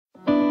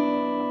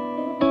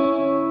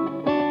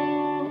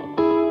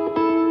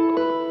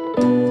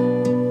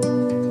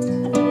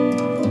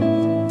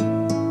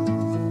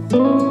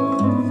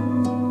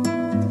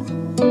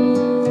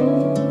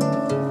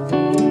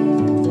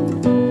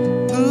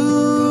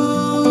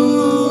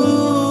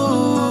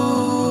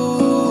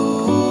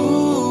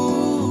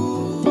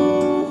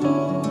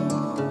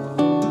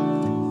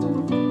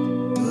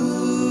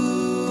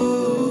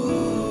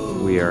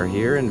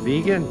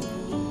Vigan.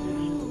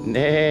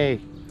 Nay.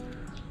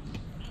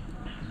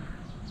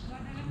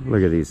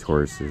 Look at these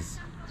horses.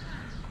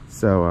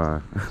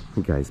 So,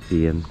 guys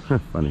being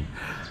funny.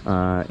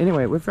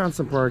 Anyway, we found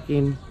some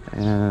parking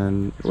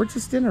and we're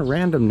just in a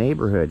random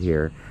neighborhood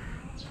here.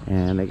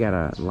 And they got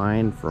a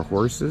line for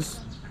horses.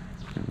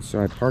 And so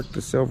I parked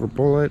the Silver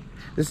Bullet.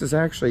 This is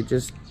actually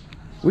just,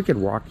 we could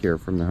walk here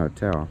from the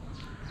hotel.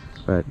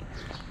 But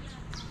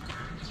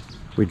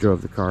we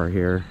drove the car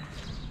here.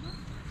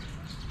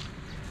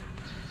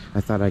 I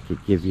thought I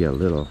could give you a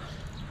little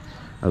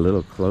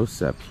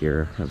close-up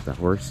here of the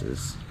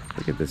horses.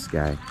 Look at this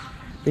guy.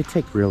 They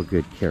take real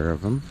good care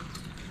of them.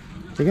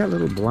 They got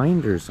little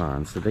blinders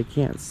on so they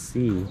can't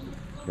see.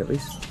 At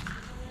least,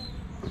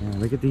 yeah,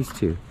 look at these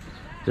two.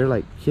 They're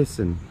like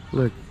kissing.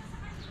 Look.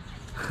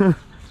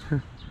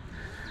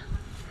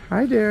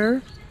 Hi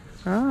there.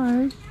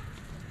 Hi.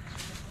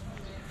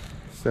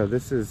 So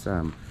this is,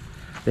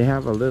 they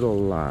have a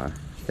little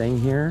thing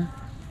here.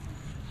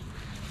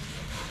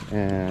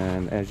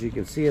 And as you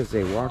can see, as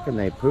they walk and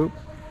they poop,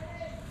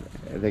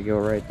 they go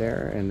right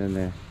there and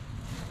then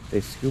they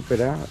scoop it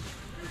out.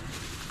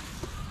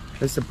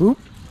 That's the poop?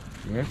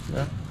 Yes,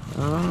 sir.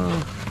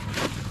 Oh,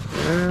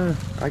 yeah,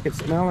 I can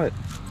smell it.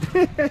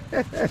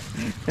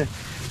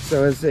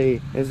 So as they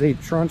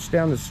trunch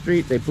down the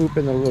street, they poop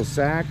in the little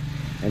sack,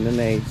 and then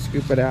they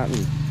scoop it out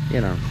and,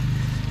 you know,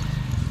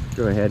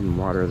 go ahead and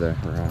water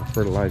or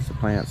fertilize the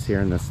plants here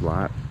in this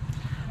lot.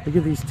 Look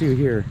at these two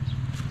here.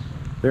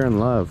 They're in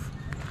love.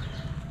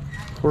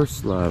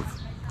 Horse love.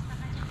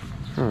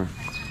 Huh.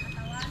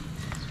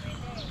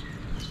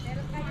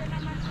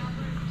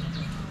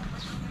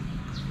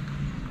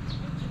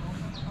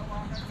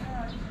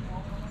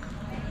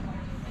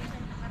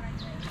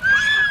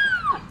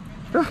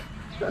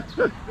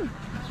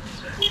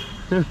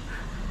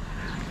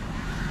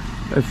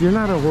 If you're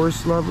not a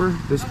horse lover,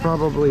 this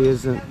probably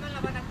isn't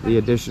the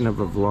edition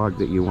of a vlog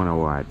that you want to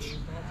watch.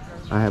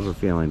 I have a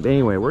feeling. But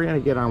anyway, we're going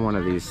to get on one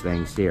of these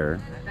things here.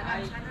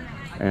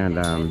 And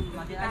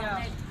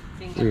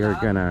we are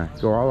going to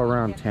go all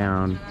around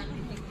town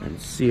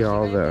and see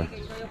all the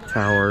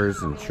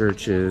towers and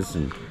churches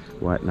and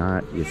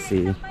whatnot. You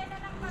see,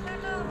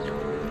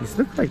 these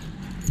look like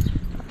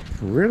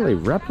really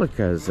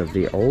replicas of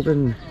the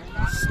olden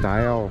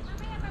style.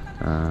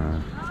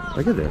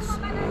 Look at this.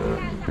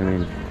 I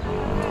mean,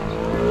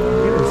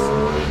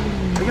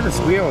 look at this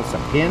wheel. It's a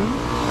pin.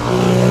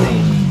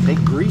 And they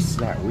grease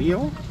that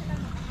wheel,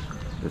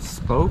 the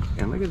spoke,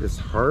 and look at this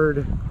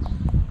hard,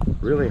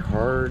 really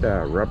hard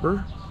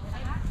rubber.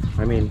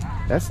 I mean,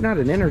 that's not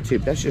an inner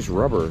tube, that's just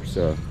rubber.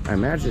 So I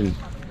imagine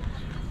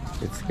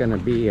it's gonna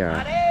be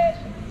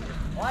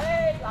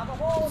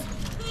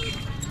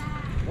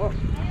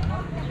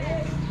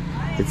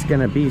it's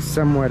gonna be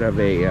somewhat of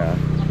a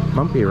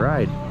bumpy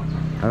ride.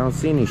 I don't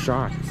see any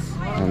shocks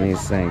on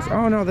these things.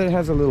 Oh no, that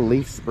has a little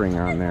leaf spring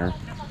on there.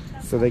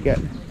 So they got,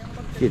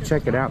 if you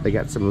check it out, they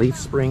got some leaf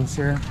springs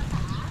here.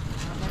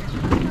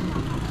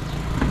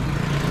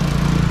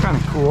 Kind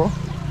of cool.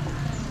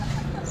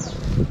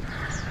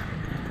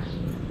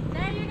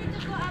 There you need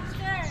to go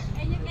upstairs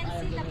and you can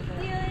see the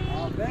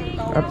feeling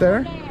Up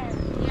there?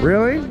 Yeah.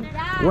 Really?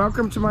 Yeah.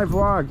 Welcome to my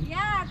vlog.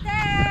 Yeah, there.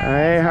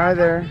 Hey, hi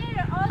there.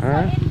 Here also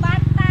in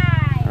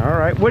Bantay. All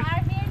right. What? We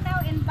are here now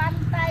in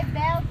Bantay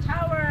Bell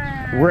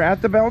Tower. We're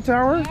at the bell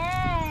tower?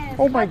 Yes.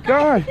 Oh my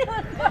God.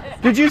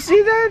 Did you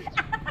see that?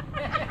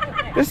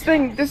 This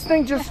thing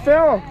just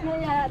fell.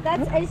 Yeah,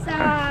 that is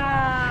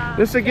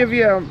This will give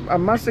you a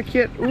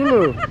musakit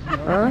ulu.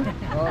 Huh?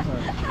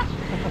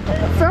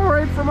 It fell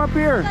right from up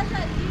here.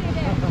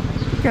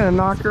 Gonna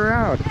knock her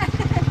out.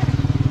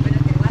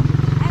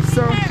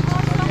 So,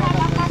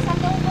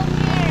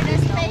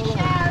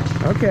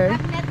 okay.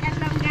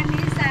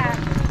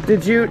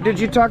 Did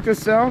you talk to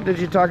Cel? Did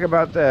you talk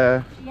about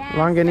the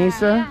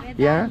longanisa?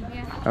 Yeah?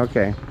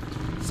 Okay.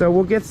 So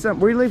we'll get some.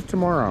 We leave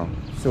tomorrow.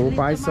 So we'll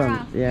buy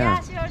some. Yeah. Yeah,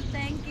 sure.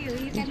 Thank you.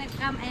 You can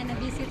come and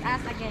visit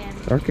us again.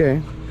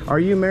 Okay. Are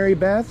you Mary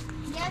Beth?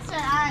 Yes, sir.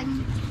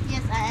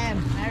 Yes, I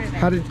am. Mary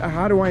Beth.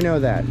 How do I know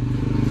that?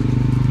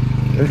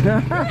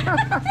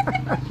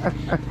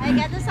 I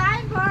got the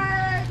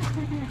signboard.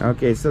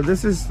 Okay, so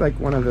this is like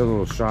one of the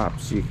little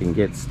shops you can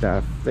get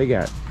stuff. They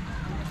got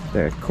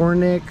the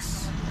cornix.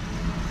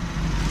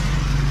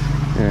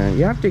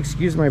 You have to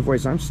excuse my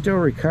voice. I'm still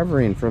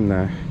recovering from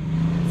the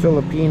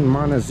Philippine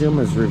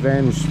Montezuma's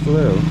revenge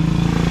flu.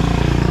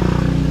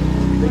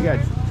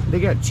 They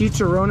got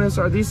chicharrones.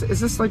 Are these? Is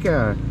this like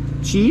a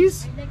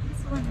cheese? I like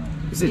this one.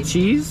 Is it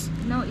cheese?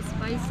 No, it's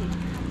spicy.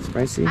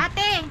 Spicy.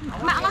 Ate,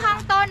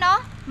 maanghang to,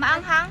 no?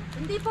 Maanghang?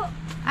 Hindi po.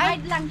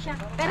 Mild lang siya.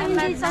 Pero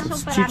hindi sa It's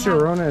super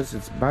chicharrones.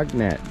 It's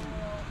bagnet.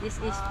 This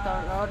is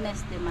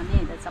torrones de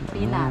mani. That's a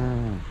peanut.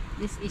 Ah.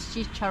 This is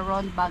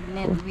chicharron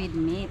bagnet with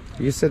meat.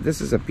 You said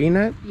this is a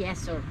peanut? Yes,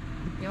 sir.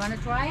 You want to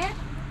try it?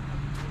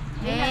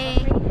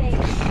 Hey.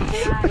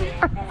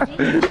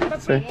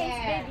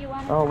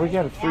 Oh, we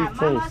got a free Yeah,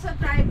 Mama taste. also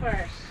try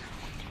first.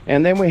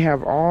 And then we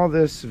have all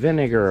this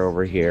vinegar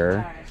over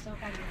here.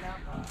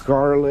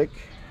 Garlic,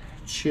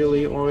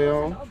 chili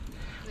oil.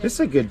 This is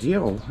a good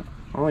deal.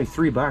 Only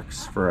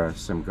 $3 for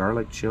some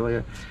garlic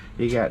chili.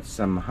 You got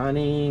some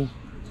honey.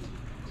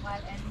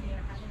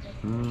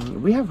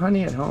 We have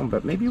honey at home,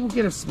 but maybe we'll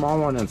get a small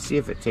one and see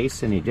if it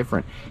tastes any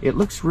different. It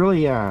looks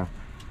really,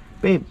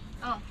 babe.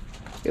 Oh.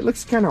 It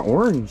looks kind of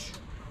orange.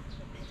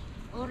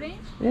 Orange?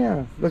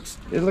 Yeah,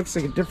 it looks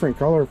like a different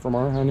color from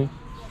our honey.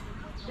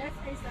 That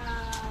is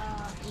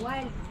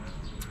wild.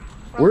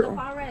 From the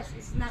forest.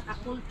 It's not a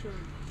culture.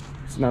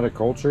 It's not a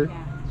culture?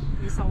 Yeah,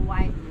 it's a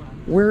wild one.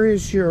 Where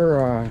is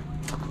your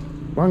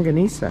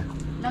longanisa?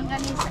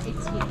 Longanisa,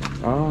 it's here.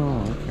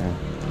 Oh, okay.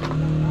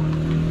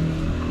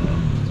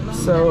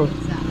 So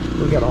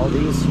we got all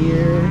these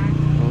here.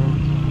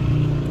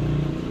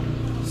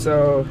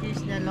 So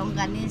here's the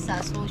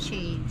longanisa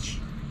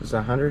sausage. it's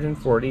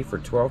 140 for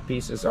 12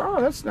 pieces. Oh,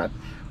 that's not.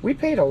 We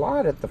paid a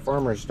lot at the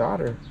Farmer's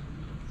Daughter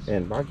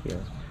in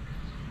Baguio.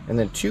 And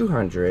then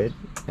 200,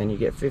 and you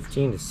get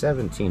 15 to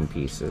 17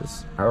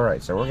 pieces. All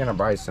right, so we're gonna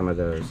buy some of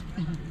those.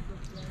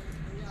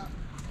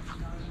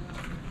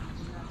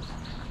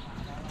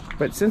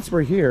 But since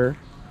we're here,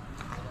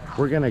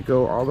 we're gonna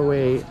go all the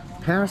way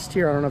past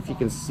here. I don't know if you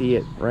can see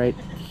it right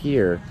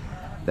here.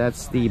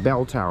 That's the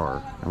bell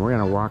tower, and we're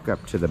gonna walk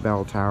up to the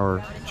bell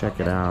tower, check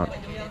it out,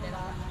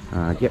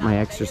 get my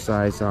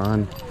exercise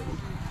on,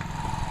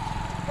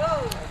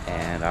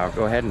 and I'll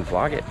go ahead and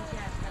vlog it.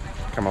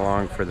 Come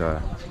along for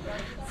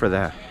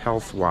the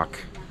health walk.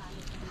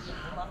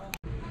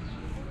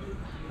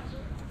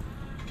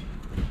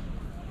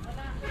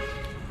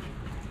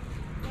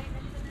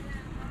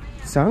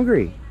 It's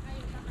hungry.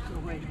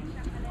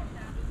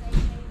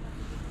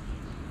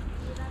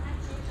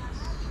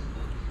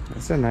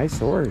 That's a nice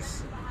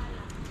horse.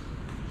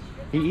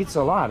 He eats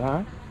a lot,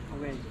 huh?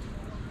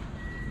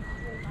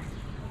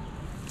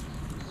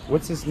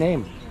 What's his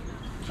name?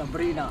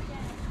 Sabrina.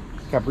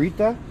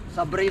 Cabrita?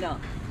 Sabrina.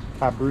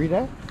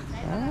 Cabrita?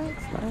 Ah,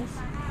 that's nice.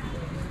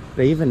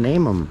 They even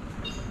name him.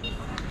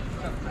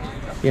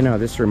 You know,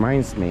 this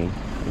reminds me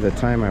of the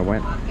time I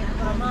went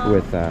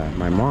with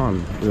my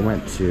mom. We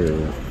went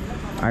to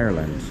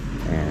Ireland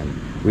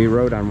and we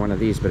rode on one of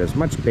these, but it was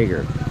much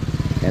bigger.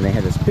 And they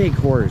had this big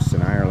horse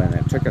in Ireland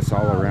that took us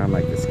all around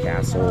like this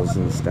castles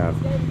and stuff.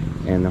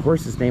 And the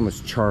horse's name was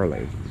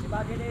Charlie.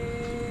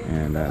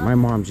 And my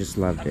mom just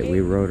loved it. We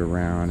rode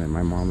around and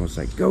my mom was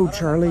like, "Go,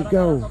 Charlie,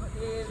 go."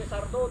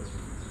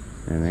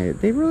 And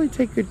they really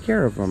take good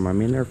care of them. I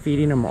mean, they're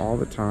feeding them all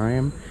the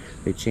time.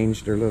 They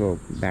changed their little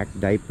back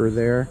diaper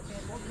there.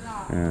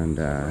 And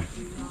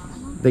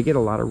they get a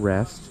lot of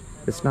rest.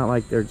 It's not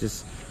like they're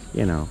just,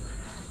 you know,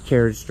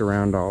 carriaged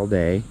around all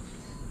day.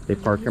 They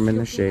park them in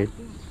the shade.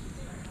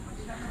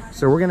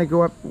 So we're gonna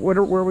go up. Where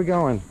are we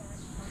going?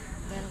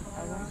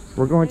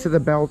 We're going to the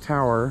bell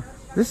tower.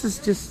 This is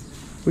just,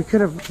 we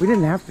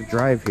didn't have to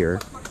drive here,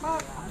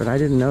 but I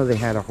didn't know they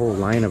had a whole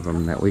line of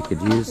them that we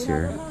could use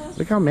here.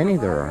 Look how many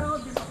there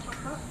are.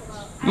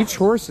 Each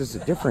horse is a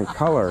different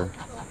color.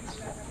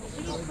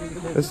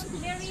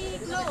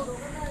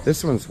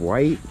 This one's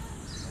white.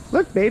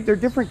 Look, babe, they're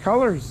different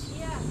colors.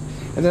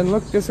 And then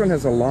look, this one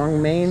has a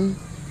long mane,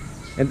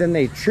 and then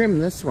they trim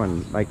this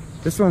one. Like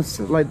this one's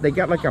like they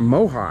got like a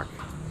mohawk.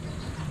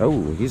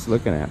 Oh, he's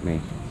looking at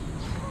me.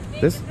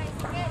 Look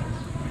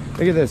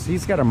at this.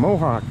 He's got a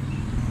mohawk.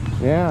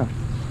 Yeah.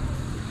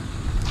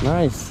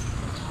 Nice.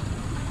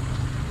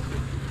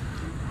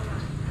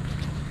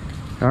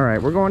 All right,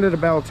 we're going to the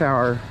bell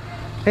tower.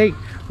 Hey,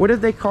 what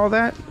did they call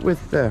that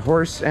with the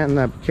horse and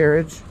the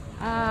carriage?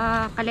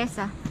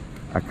 Kalesa.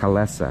 A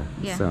Kalesa.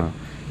 Yeah. So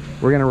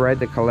we're gonna ride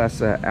the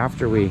Kalesa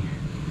after we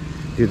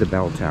do the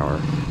bell tower.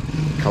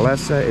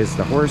 Kalesa is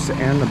the horse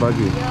and the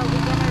buggy. Yeah, we're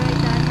gonna ride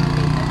that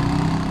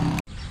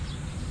later.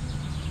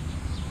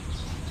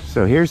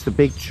 So here's the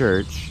big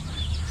church.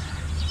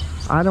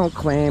 I don't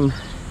claim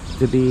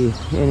to be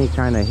any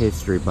kind of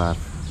history buff.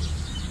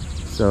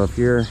 So if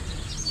you're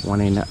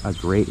wanting a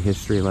great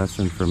history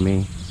lesson from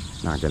me,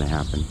 not gonna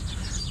happen.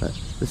 But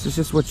this is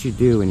just what you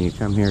do when you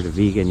come here to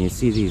Vigan. You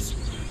see these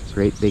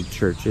great big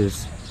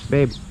churches.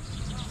 Babe,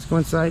 let's go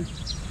inside.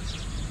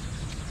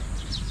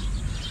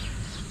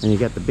 And you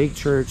got the big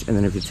church, and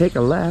then if you take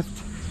a left,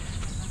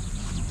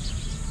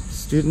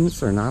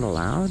 students are not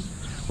allowed.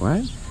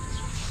 What?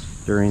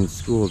 During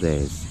school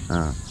days.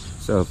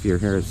 So if you're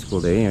here at school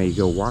day, you know, you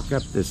go walk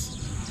up this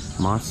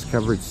moss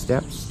covered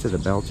steps to the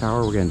bell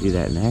tower. We're gonna do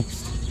that next.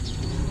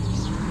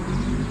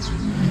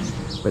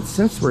 But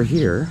since we're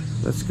here,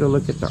 let's go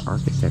look at the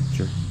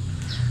architecture.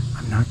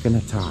 I'm not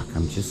gonna talk,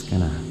 I'm just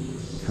gonna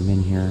come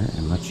in here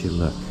and let you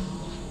look.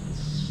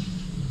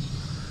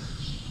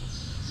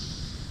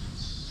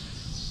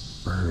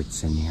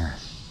 Birds in here.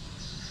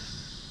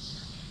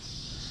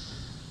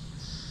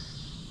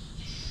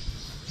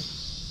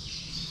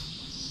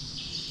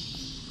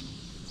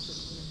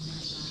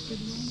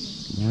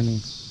 Good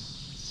morning.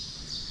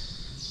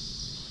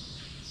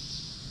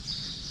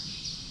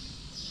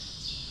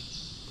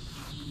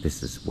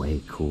 This is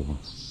way cool.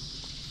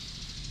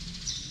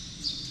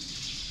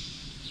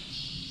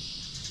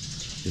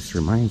 This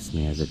reminds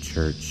me of the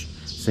church,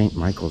 St.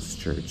 Michael's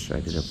Church I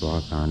did a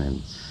vlog on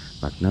in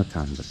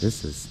Bagnotan, but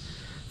this is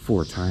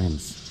 4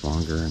 times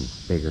longer and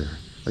bigger.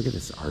 Look at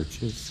this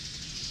arches.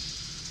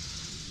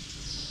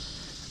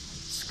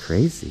 It's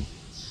crazy.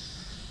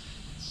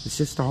 It's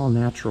just all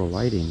natural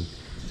lighting.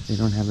 They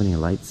don't have any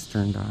lights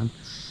turned on.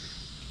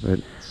 But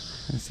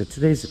like I said,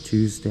 today's a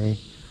Tuesday.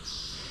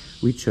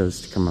 We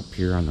chose to come up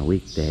here on the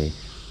weekday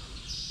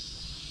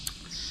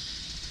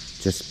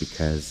just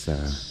because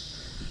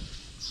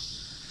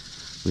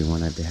we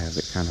wanted to have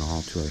it kind of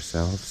all to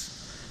ourselves.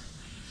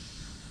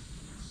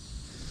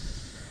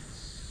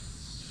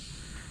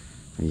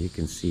 And you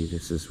can see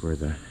this is where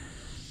the,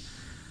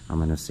 I'm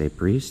gonna say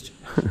priest,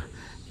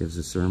 gives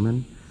a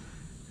sermon,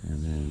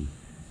 and then,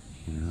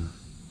 you know,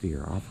 do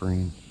your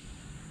offering.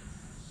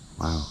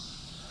 Wow,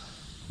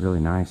 really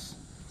nice.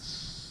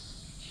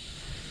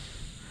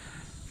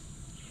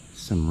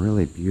 Some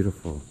really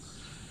beautiful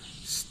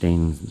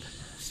stained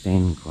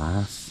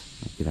glass.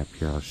 I'll get up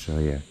here, I'll show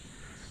you,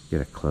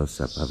 get a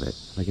close-up of it.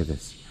 Look at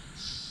this.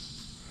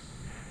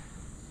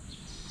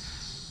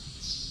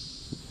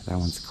 That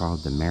one's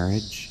called the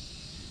Marriage.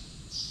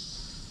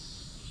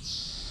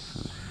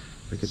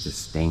 Look at this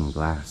stained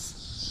glass.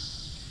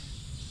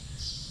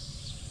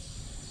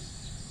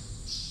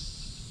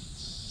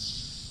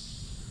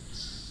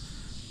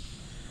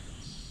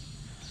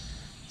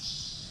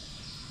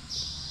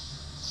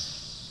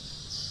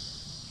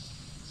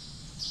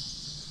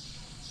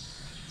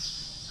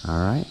 All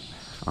right,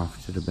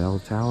 off to the bell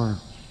tower.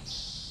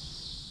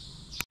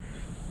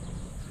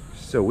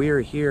 So we are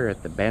here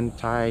at the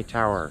Bantay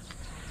Tower,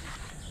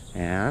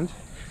 and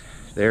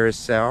there is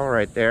Cel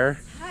right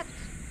there.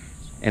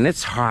 And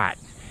it's hot,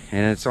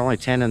 and it's only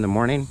 10 in the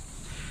morning.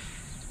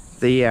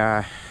 The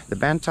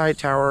Bantay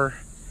Tower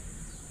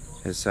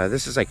is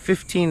this is like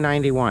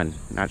 1591.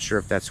 Not sure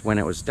if that's when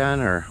it was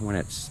done or when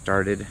it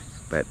started,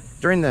 but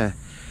during the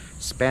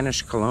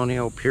Spanish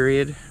colonial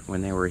period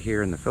when they were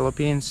here in the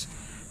Philippines.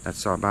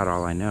 That's about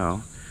all I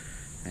know.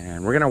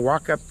 And we're gonna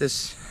walk up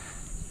this.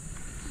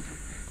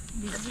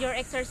 This is your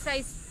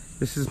exercise.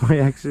 This is my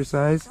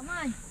exercise. Come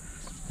on.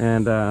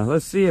 And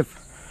let's see if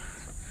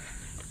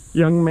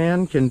young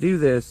man can do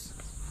this.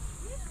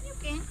 Yes, you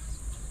can.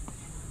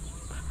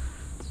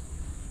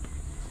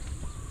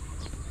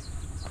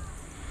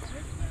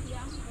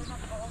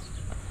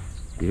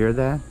 You hear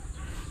that?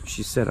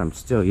 She said I'm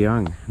still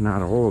young,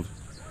 not old.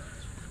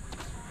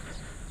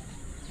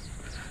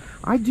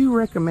 I do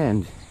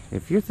recommend,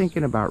 if you're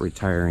thinking about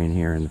retiring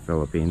here in the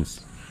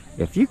Philippines,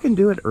 if you can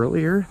do it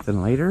earlier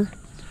than later,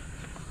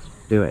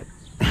 do it.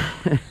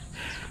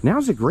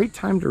 Now's a great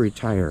time to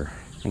retire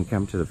and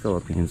come to the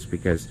Philippines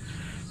because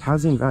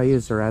housing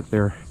values are at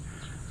their,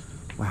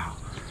 wow,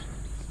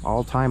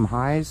 all-time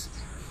highs.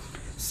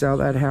 Sell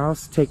that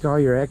house, take all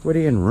your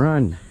equity, and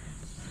run.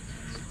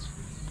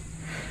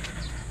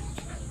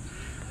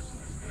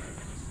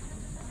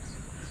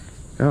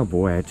 Oh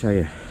boy, I tell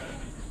you.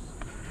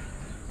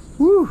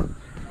 Woo! Fun,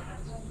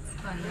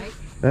 right?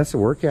 That's a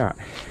workout.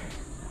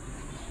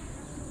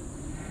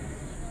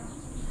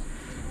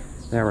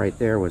 That right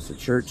there was the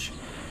church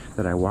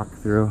that I walked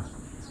through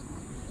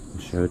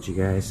and showed you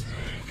guys.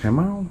 Come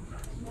on.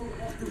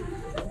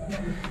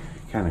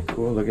 Kind of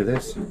cool. Look at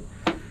this.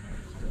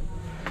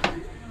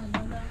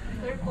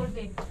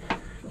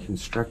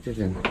 Constructed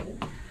in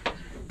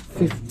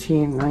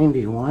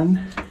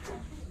 1591.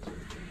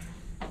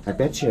 I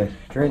bet you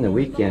during the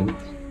weekend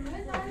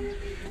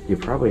you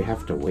probably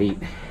have to wait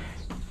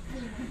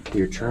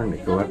your turn to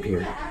go up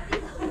here.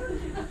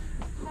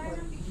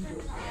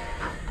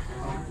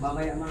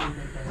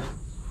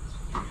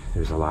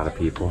 There's a lot of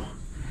people.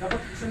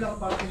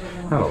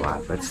 Not a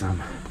lot, but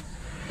some.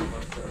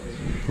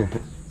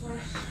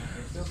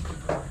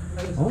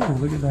 Oh,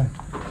 look at that.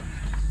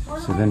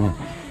 So then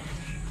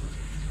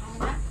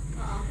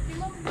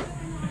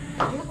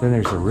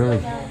there's a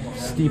really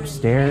steep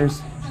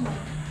stairs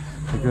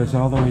that goes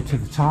all the way to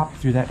the top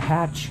through that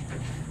hatch.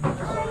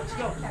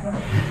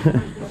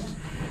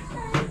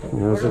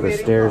 And those are the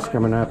stairs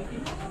coming up.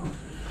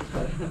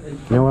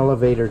 No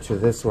elevator to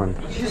this one.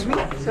 Excuse me,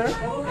 sir?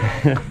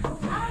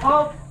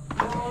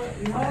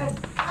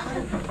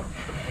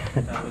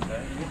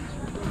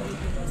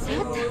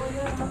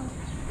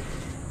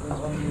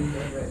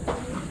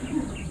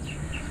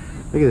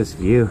 Look at this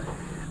view.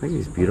 Look at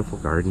these beautiful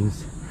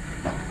gardens.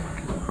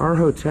 Our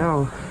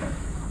hotel,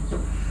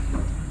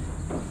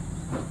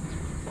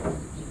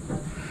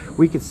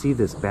 we could see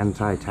this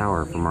Bantay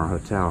Tower from our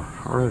hotel.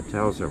 Our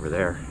hotel's over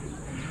there.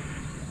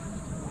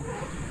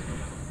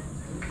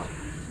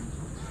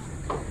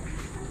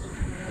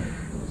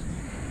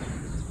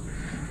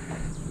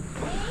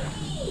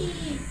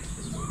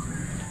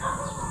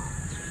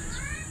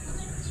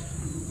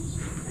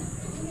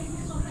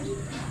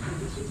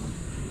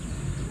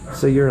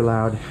 So you're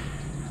allowed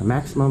a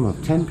maximum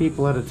of 10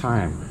 people at a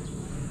time.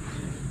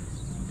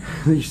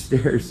 These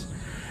stairs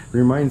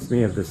reminds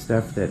me of the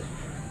stuff that,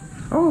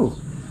 oh,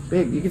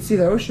 big, you can see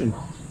the ocean.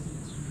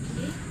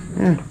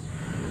 Yeah.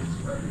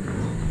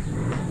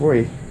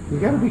 Boy, you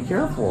gotta be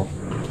careful.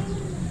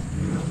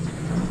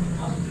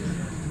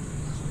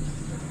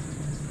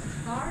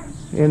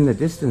 in the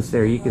distance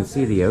there, you can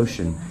see the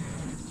ocean.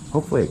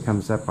 Hopefully it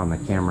comes up on the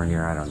camera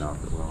here. I don't know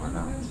if it will or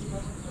not.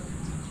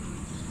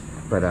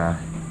 But,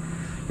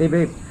 hey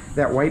babe,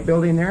 that white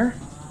building there,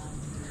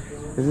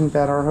 isn't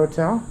that our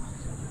hotel?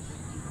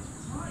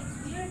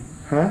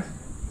 Huh?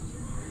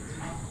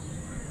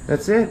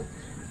 That's it?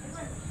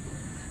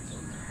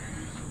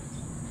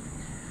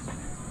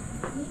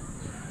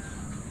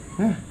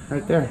 Yeah,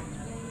 right there.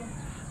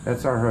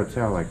 That's our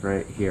hotel, like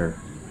right here.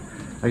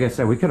 Like I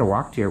said, we could have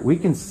walked here. We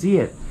can see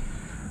it.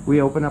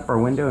 We open up our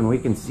window and we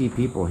can see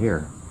people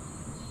here.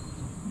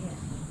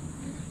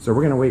 So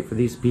we're gonna wait for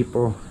these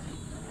people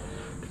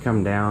to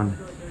come down.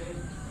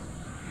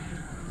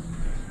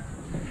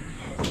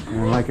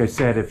 And like I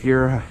said, if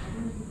you're,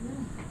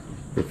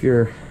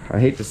 I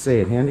hate to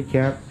say it,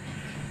 handicapped,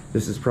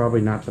 this is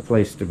probably not the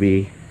place to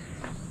be.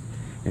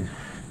 And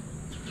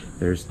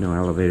there's no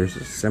elevators.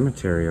 There's a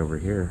cemetery over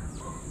here.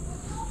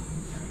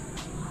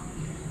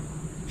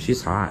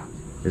 She's hot,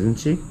 isn't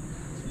she?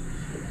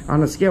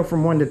 On a scale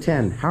from 1 to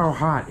 10, how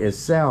hot is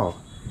Cel?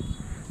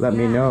 Let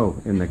me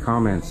know in the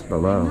comments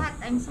below. I'm hot,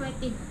 I'm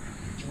sweating.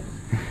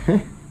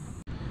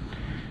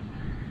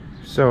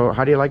 So,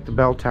 how do you like the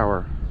bell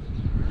tower?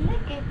 I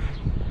like it.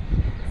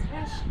 It's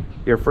fresh.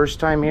 Your first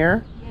time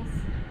here? Yes.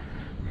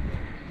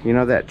 You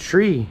know that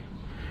tree?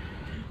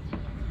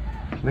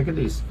 Look at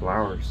these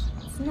flowers.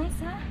 It's nice,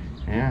 huh?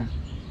 Yeah.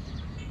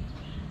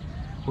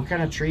 What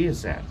kind of tree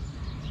is that?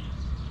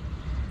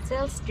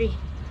 Cel's tree.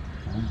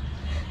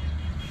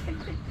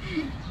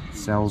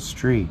 Cel's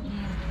tree.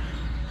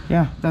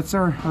 Yeah, that's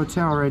our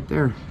hotel right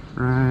there.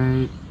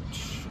 Right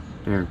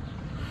there.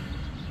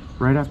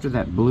 Right after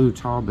that blue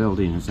tall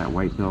building is that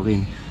white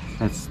building.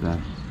 That's the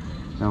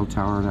bell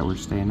tower that we're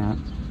staying at.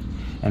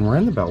 And we're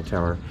in the bell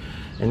tower.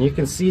 And you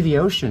can see the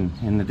ocean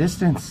in the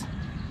distance.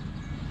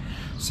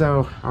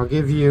 So I'll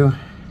give you,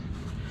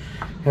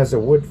 has a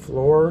wood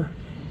floor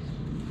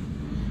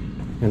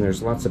and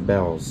there's lots of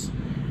bells.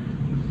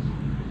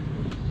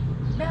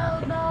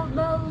 Bell, bell,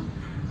 bell.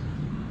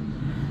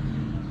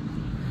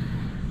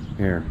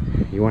 Here,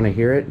 you want to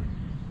hear it?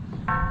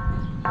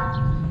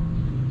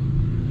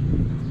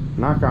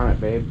 Knock on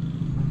it, babe.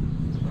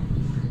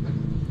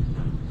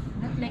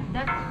 Not like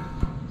that.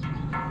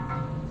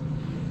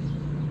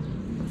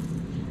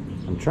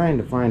 I'm trying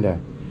to find a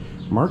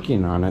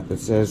marking on it that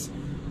says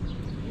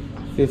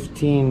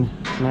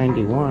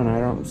 1591. I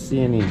don't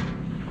see any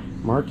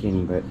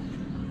marking, but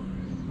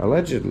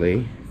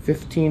allegedly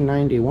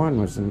 1591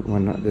 was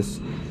when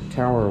this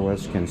tower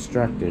was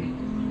constructed.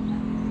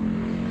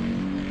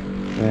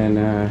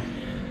 And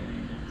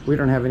we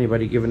don't have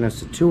anybody giving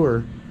us a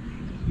tour,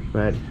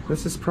 but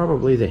this is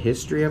probably the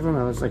history of them.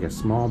 It looks like a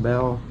small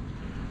bell,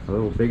 a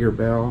little bigger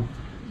bell,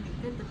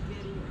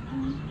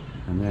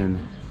 and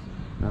then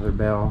another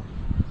bell,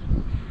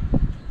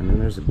 and then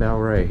there's a bell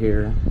right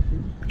here.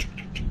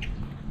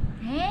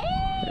 Hey,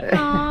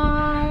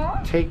 no.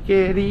 Take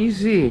it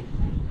easy.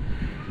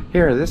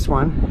 Here, this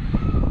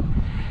one,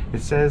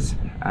 it says,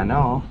 I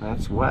know,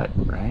 that's what,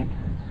 right?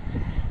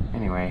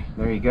 Anyway,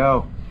 there you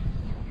go.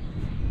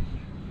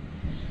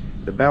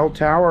 The bell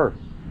tower.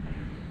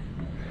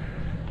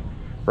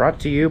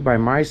 Brought to you by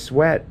My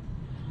Sweat.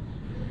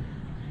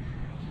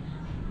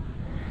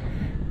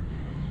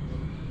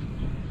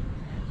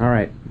 All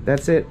right,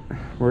 that's it.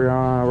 We're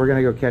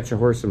gonna go catch a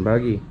horse and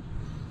buggy.